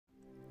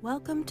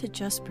Welcome to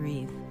Just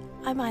Breathe.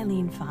 I'm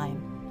Eileen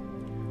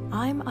Fine.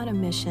 I'm on a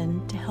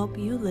mission to help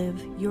you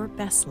live your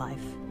best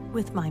life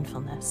with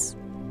mindfulness.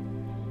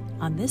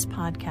 On this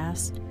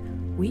podcast,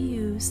 we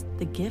use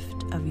the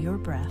gift of your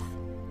breath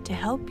to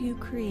help you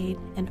create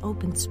an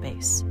open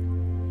space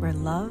where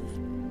love,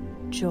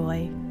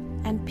 joy,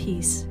 and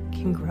peace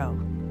can grow.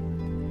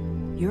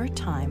 Your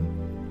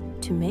time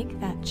to make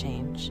that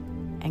change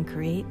and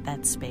create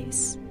that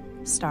space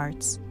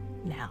starts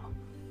now.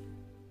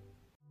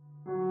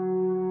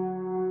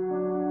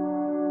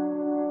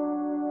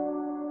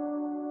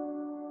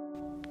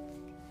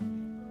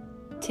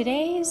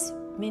 Today's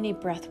mini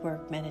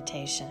breathwork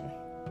meditation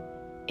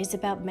is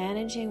about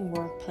managing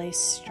workplace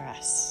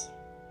stress.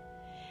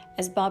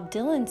 As Bob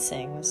Dylan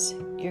sings,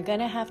 you're going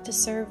to have to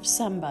serve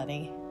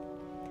somebody.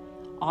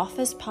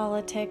 Office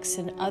politics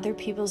and other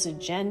people's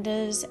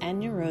agendas and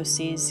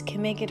neuroses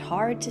can make it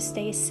hard to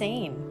stay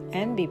sane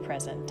and be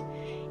present,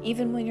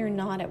 even when you're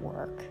not at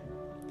work.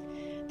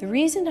 The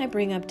reason I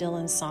bring up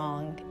Dylan's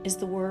song is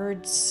the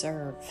word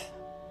serve.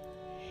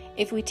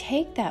 If we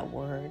take that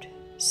word,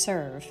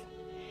 serve,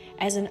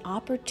 as an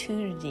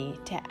opportunity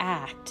to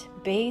act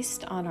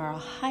based on our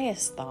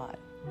highest thought,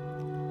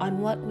 on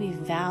what we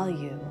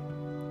value,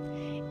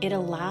 it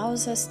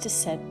allows us to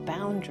set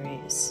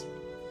boundaries.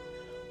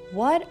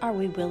 What are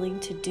we willing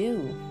to do?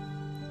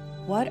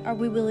 What are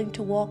we willing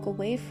to walk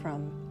away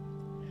from?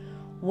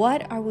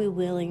 What are we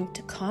willing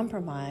to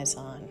compromise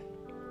on?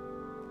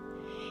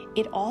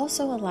 It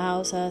also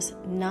allows us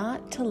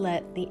not to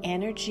let the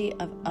energy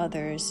of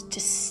others to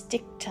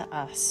stick to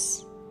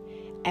us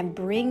and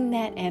bring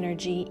that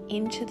energy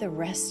into the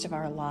rest of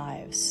our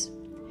lives.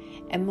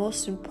 And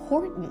most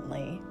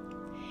importantly,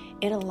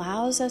 it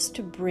allows us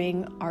to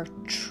bring our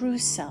true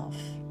self,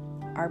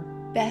 our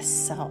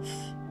best self,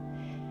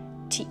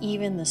 to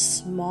even the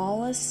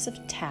smallest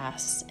of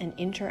tasks and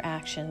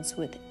interactions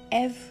with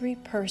every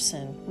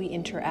person we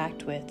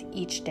interact with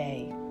each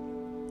day,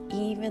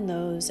 even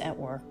those at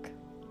work.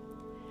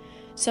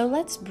 So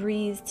let's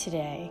breathe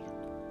today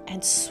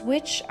and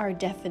switch our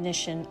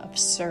definition of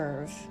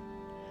serve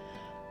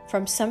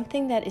from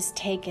something that is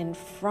taken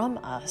from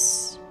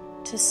us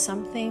to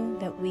something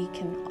that we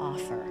can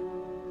offer.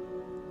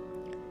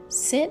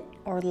 Sit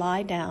or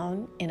lie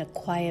down in a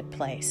quiet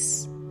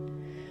place.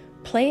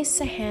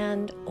 Place a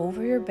hand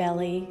over your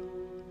belly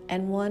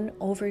and one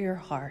over your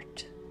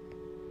heart.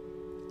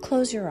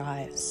 Close your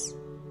eyes.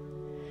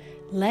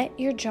 Let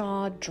your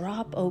jaw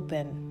drop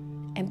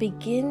open and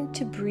begin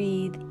to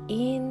breathe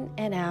in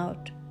and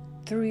out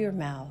through your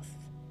mouth,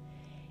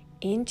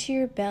 into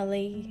your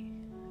belly,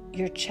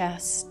 your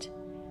chest,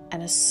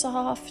 and a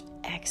soft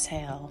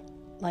exhale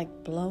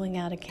like blowing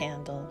out a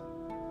candle.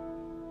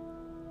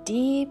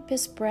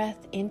 Deepest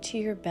breath into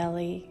your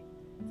belly,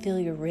 feel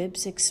your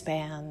ribs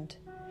expand,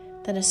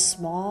 then a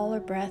smaller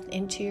breath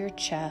into your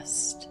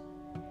chest.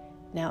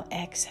 Now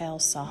exhale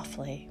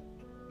softly.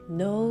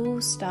 No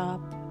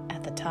stop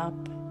at the top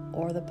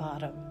or the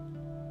bottom.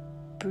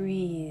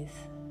 Breathe.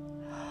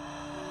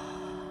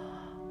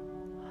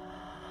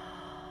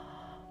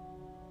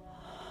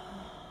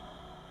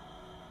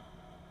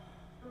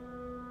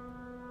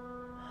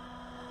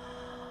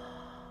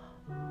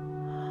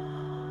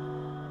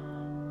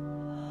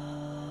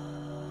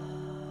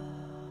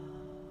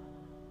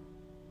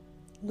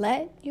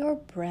 Let your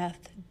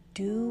breath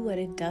do what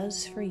it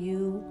does for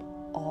you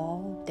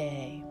all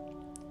day.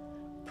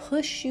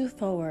 Push you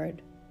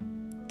forward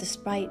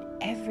despite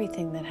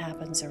everything that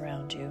happens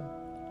around you.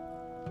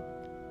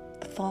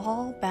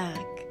 Fall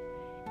back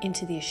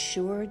into the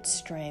assured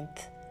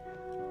strength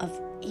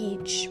of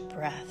each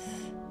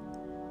breath.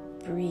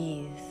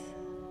 Breathe.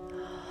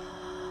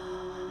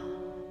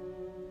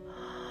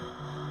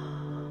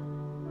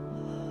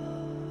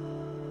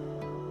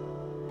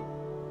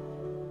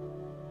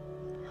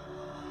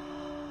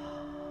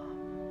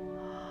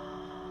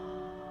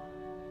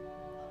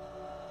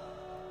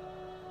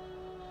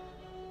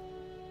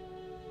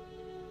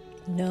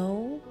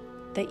 Know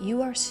that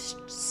you are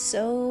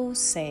so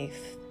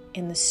safe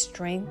in the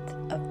strength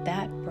of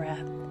that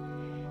breath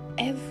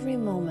every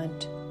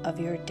moment of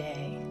your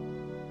day.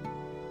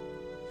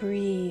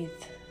 Breathe.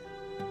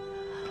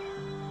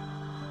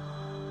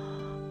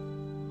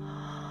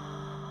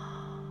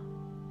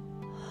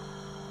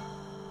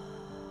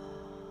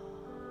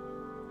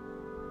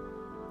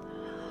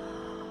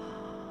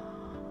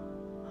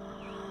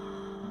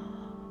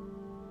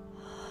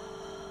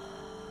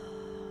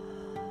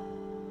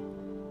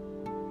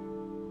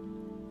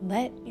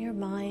 Let your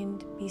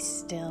mind be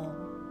still.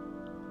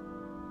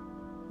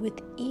 With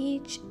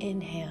each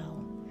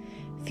inhale,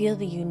 feel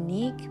the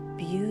unique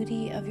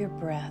beauty of your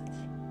breath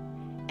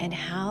and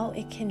how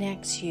it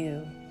connects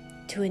you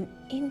to an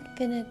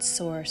infinite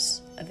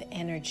source of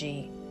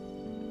energy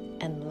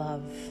and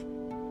love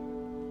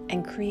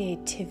and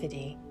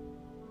creativity.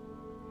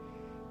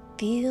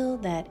 Feel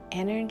that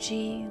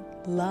energy,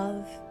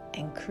 love,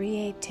 and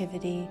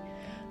creativity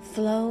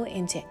flow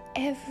into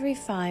every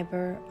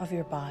fiber of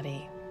your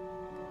body.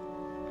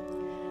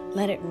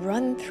 Let it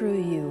run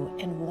through you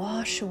and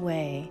wash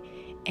away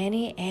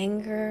any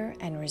anger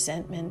and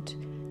resentment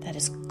that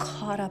is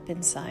caught up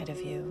inside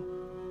of you.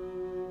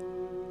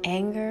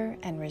 Anger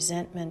and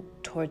resentment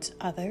towards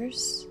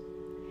others,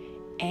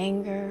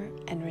 anger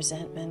and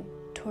resentment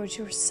towards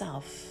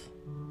yourself.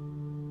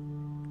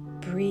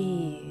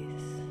 Breathe.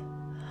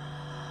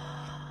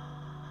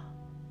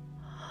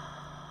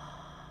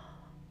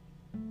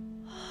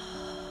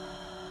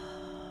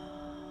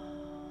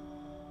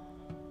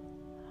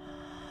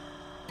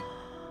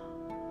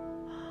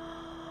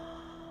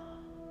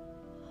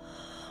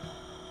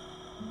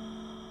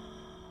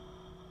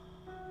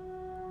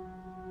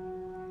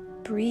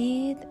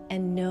 Breathe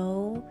and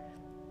know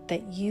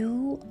that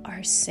you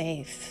are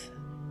safe.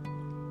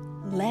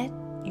 Let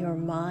your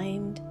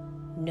mind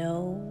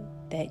know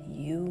that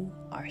you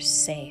are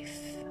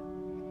safe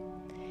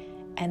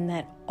and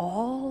that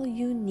all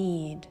you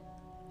need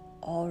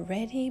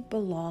already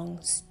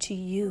belongs to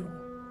you.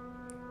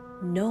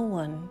 No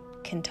one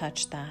can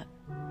touch that.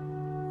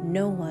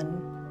 No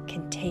one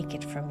can take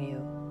it from you.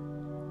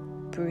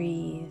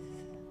 Breathe.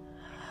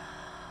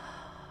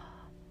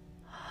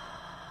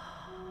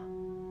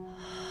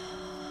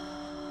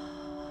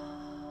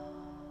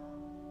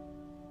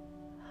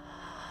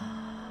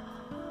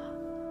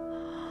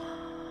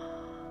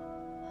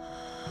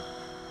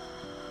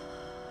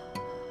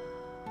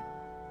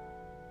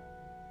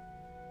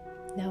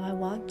 Now I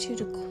want you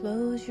to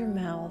close your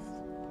mouth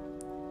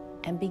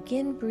and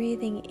begin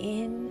breathing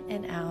in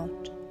and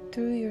out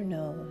through your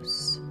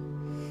nose.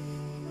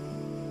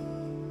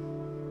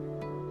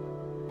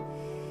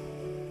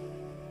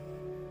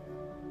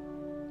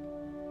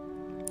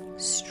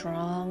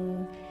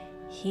 Strong,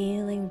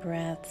 healing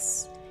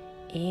breaths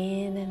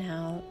in and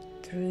out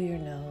through your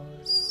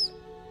nose.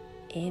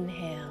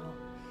 Inhale.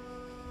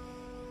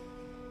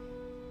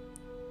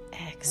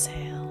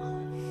 Exhale.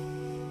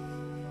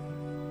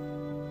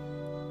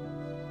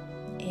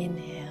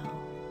 Inhale.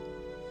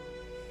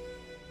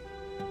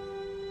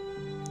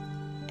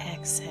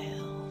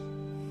 Exhale.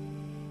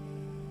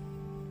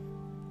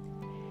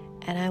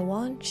 And I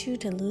want you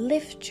to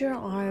lift your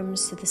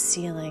arms to the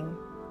ceiling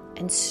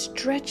and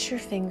stretch your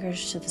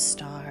fingers to the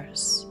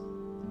stars.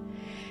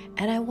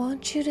 And I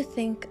want you to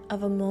think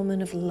of a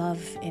moment of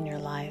love in your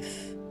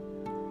life.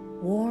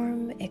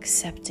 Warm,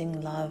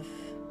 accepting love.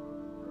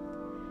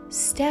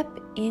 Step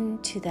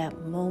into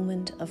that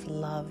moment of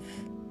love.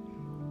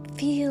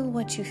 Feel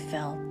what you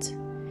felt.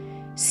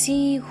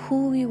 See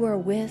who you are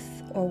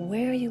with or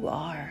where you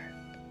are.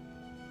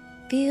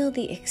 Feel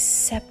the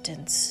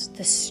acceptance,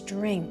 the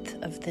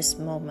strength of this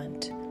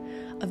moment,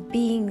 of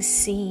being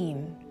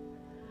seen,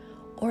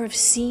 or of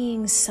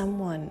seeing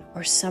someone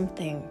or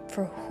something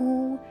for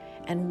who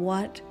and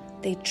what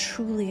they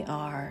truly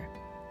are,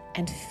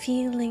 and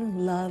feeling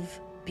love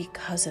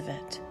because of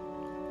it.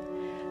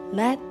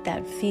 Let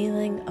that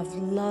feeling of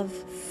love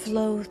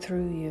flow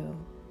through you.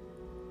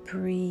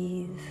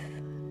 Breathe.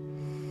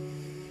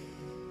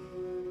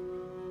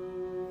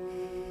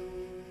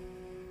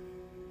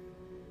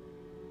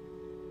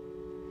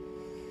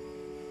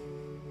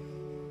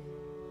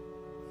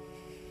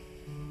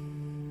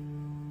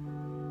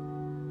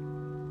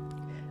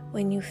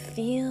 When you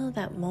feel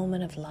that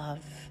moment of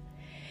love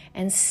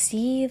and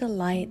see the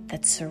light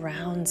that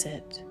surrounds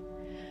it,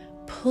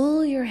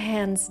 pull your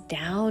hands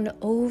down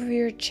over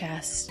your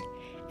chest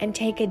and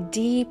take a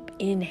deep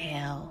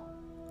inhale.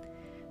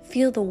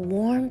 Feel the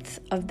warmth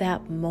of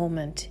that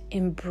moment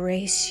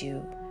embrace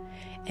you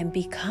and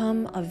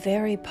become a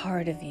very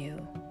part of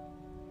you.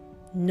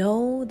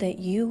 Know that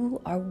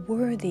you are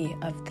worthy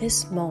of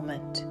this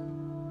moment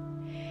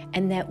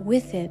and that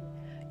with it,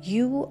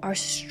 you are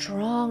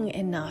strong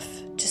enough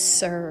to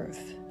serve,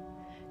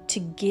 to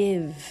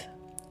give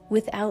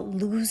without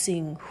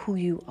losing who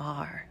you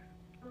are.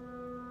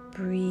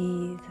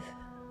 Breathe.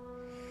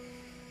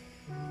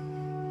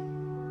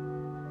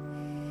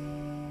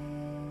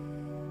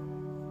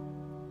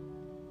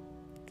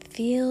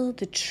 Feel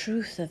the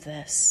truth of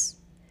this,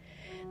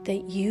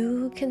 that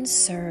you can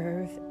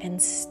serve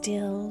and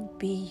still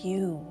be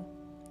you.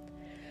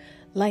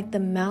 Like the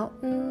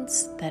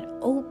mountains that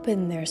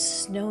open their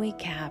snowy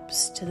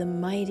caps to the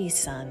mighty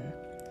sun,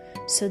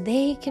 so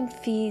they can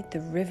feed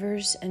the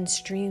rivers and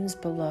streams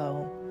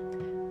below,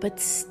 but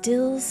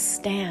still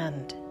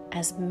stand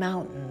as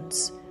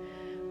mountains.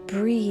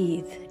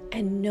 Breathe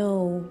and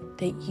know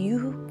that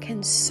you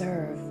can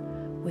serve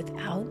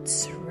without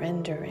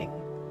surrendering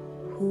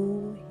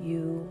who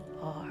you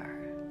are.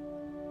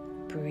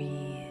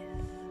 Breathe.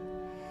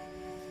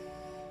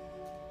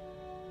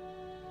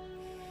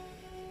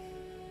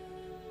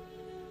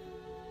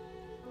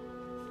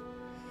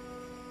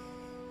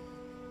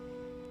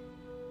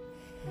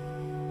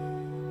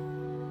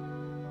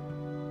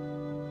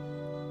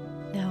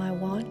 Now I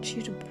want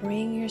you to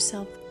bring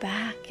yourself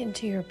back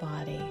into your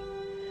body.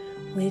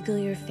 Wiggle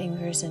your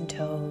fingers and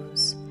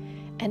toes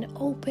and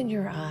open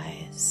your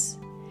eyes.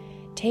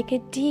 Take a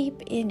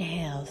deep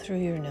inhale through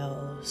your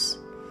nose.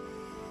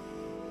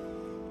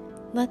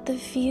 Let the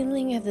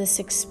feeling of this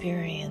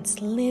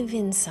experience live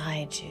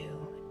inside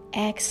you.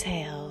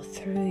 Exhale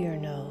through your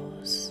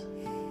nose.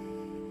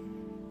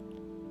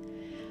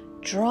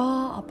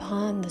 Draw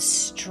upon the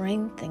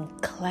strength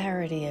and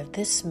clarity of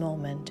this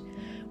moment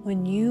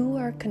when you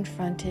are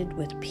confronted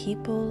with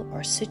people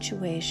or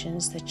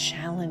situations that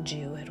challenge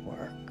you at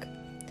work.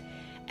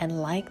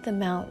 And like the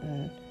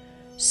mountain,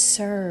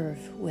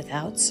 serve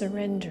without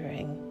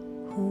surrendering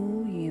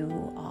who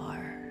you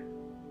are.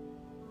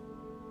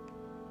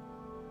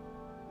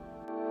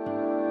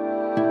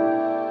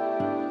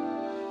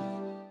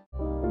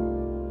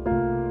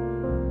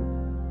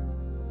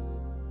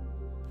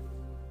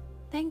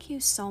 Thank you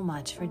so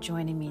much for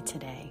joining me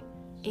today.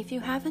 If you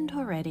haven't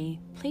already,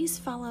 please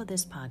follow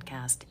this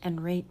podcast and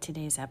rate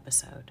today's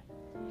episode.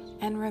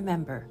 And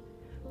remember,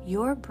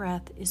 your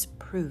breath is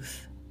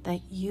proof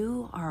that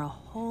you are a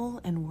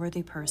whole and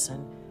worthy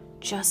person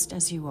just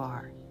as you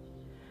are.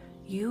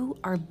 You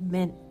are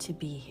meant to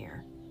be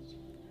here.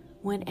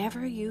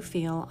 Whenever you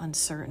feel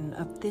uncertain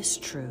of this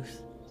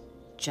truth,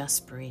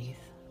 just breathe.